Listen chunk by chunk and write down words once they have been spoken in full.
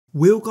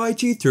We'll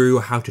guide you through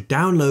how to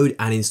download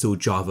and install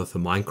Java for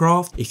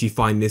Minecraft. If you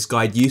find this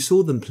guide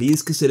useful, then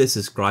please consider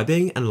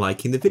subscribing and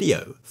liking the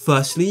video.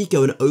 Firstly,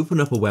 go and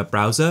open up a web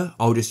browser.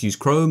 I'll just use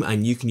Chrome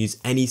and you can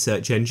use any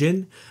search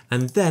engine.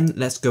 And then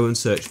let's go and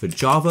search for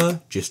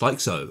Java, just like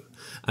so.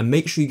 And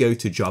make sure you go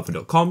to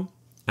java.com.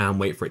 and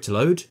wait for it to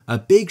load. A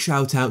big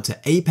shout out to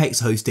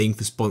Apex Hosting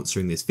for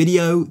sponsoring this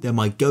video. They're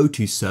my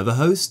go-to server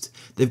host.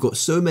 They've got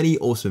so many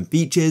awesome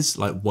features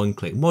like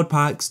one-click mod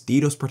packs,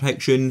 DDoS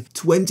protection,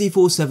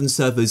 24/7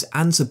 servers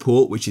and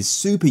support, which is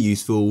super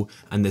useful,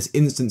 and there's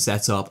instant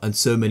setup and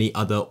so many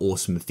other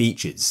awesome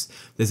features.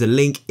 There's a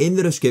link in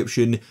the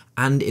description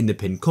and in the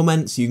pinned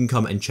comments, so you can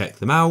come and check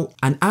them out.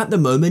 And at the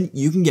moment,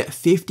 you can get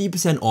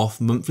 50%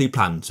 off monthly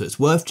plans, so it's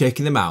worth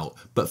checking them out.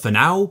 But for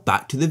now,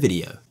 back to the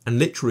video. And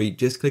literally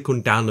just click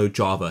on download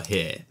Java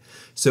here.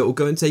 So it will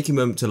go and take a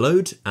moment to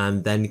load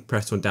and then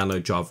press on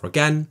download Java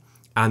again.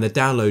 And the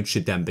download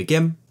should then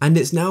begin. And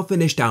it's now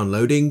finished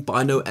downloading, but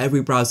I know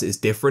every browser is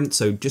different,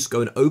 so just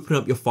go and open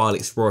up your file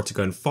explorer to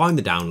go and find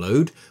the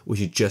download,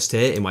 which is just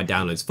here in my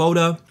downloads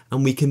folder.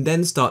 And we can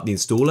then start the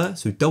installer,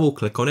 so double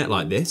click on it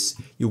like this.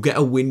 You'll get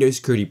a Windows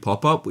security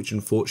pop-up, which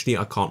unfortunately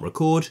I can't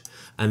record.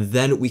 And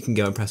then we can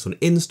go and press on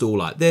install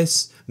like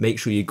this. Make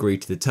sure you agree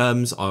to the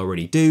terms, I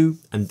already do,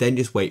 and then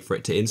just wait for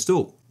it to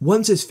install.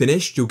 Once it's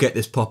finished, you'll get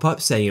this pop-up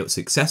saying it was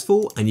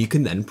successful, and you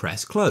can then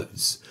press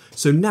close.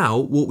 So now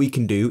what we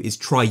can do is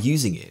try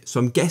using it. So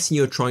I'm guessing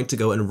you're trying to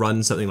go and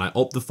run something like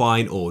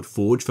Optifine or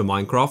Forge for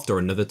Minecraft or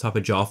another type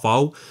of jar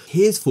file.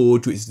 Here's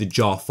Forge, which is the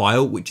jar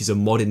file, which is a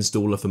mod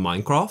installer for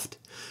Minecraft.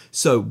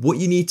 So what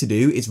you need to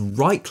do is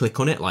right click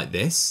on it like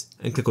this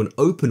and click on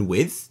open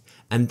with,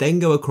 and then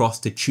go across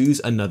to choose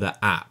another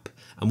app.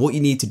 And what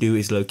you need to do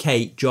is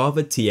locate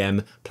Java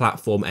TM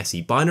platform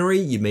SE binary.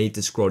 You may need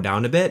to scroll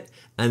down a bit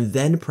and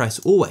then press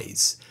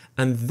always.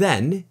 And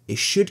then it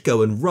should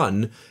go and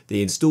run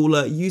the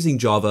installer using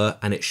Java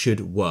and it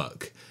should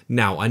work.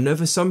 Now, I know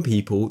for some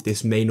people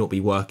this may not be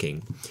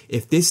working.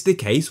 If this is the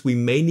case, we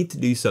may need to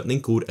do something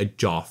called a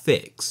jar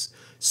fix.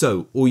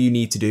 So all you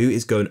need to do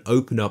is go and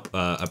open up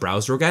a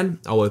browser again.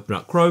 I'll open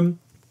up Chrome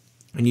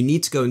and you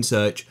need to go and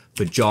search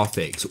for jar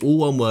fix, all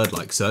one word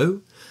like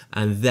so.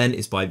 And then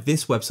it's by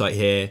this website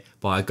here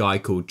by a guy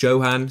called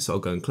Johan. So I'll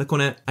go and click on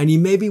it. And you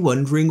may be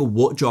wondering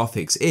what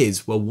jarfix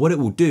is. Well, what it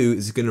will do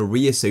is it's going to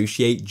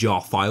reassociate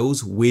jar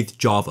files with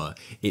Java.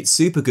 It's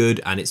super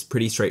good and it's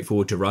pretty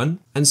straightforward to run.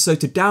 And so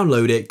to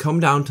download it, come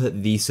down to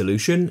the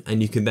solution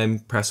and you can then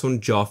press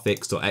on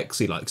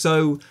jarfix.exe like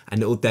so,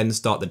 and it will then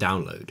start the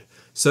download.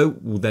 So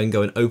we'll then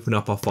go and open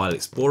up our file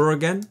explorer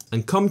again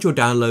and come to your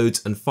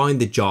downloads and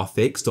find the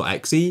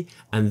jarfix.exe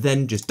and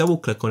then just double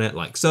click on it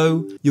like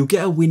so. You'll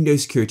get a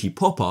Windows security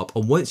pop-up,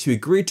 and once you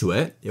agree to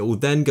it, it will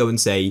then go and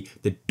say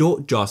the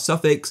 .jar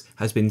suffix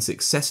has been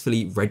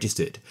successfully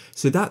registered.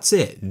 So that's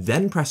it.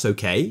 Then press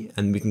OK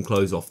and we can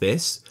close off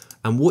this.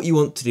 And what you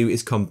want to do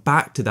is come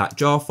back to that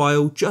jar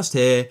file just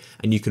here,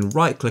 and you can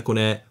right click on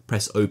it,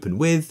 press open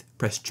with,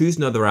 press choose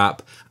another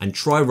app and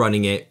try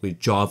running it with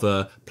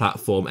Java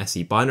platform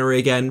SE binary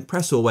again,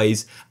 press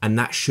always, and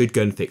that should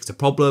go and fix the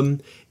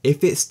problem.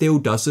 If it still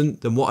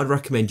doesn't, then what I'd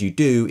recommend you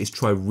do is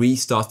try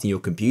restarting your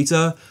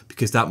computer,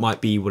 because that might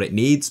be what it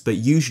needs, but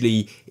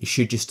usually it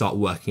should just start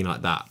working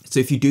like that. So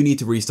if you do need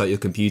to restart your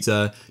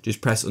computer,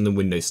 just press on the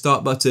Windows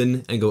Start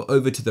button and go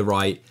over to the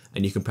right,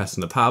 and you can press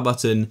on the power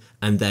button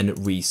and then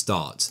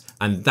restart.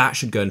 And that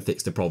should go and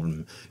fix the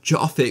problem.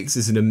 Jarfix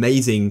is an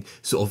amazing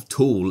sort of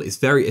tool.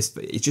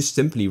 It just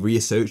simply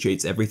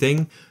reassociates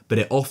everything, but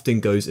it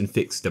often goes and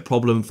fixes the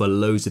problem for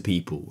loads of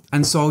people.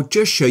 And so I'll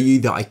just show you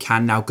that I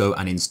can now go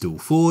and install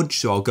Forge.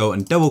 So I'll go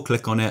and double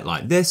click on it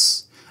like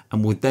this,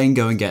 and we'll then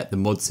go and get the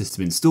mod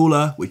system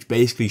installer, which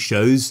basically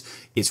shows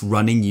it's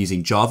running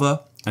using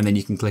Java. And then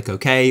you can click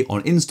OK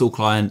on install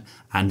client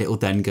and it will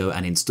then go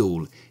and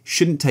install.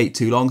 Shouldn't take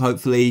too long,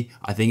 hopefully.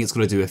 I think it's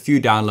going to do a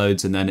few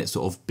downloads and then it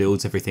sort of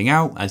builds everything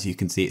out, as you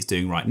can see it's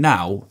doing right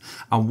now.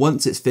 And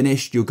once it's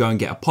finished, you'll go and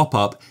get a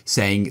pop-up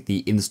saying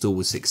the install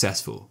was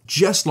successful.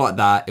 Just like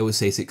that, it will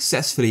say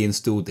successfully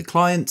installed the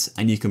client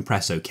and you can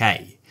press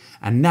OK.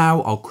 And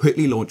now I'll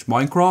quickly launch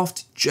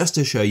Minecraft just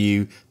to show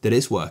you that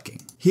it's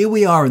working. Here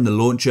we are in the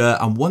launcher,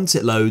 and once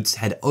it loads,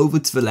 head over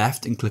to the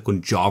left and click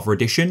on Java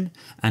Edition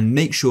and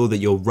make sure that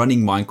you're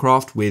running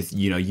Minecraft with,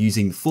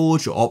 using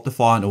Forge or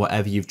Optifine or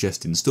whatever you've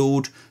just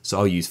installed. So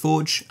I'll use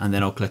Forge and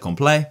then I'll click on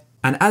play.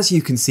 And as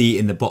you can see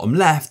in the bottom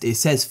left, it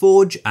says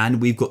Forge and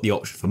we've got the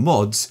option for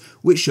mods,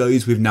 which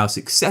shows we've now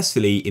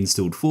successfully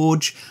installed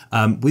Forge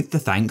with the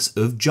thanks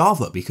of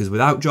Java, because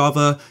without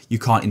Java, you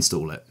can't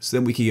install it. So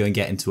then we can go and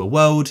get into a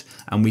world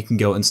and we can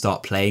go and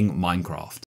start playing Minecraft.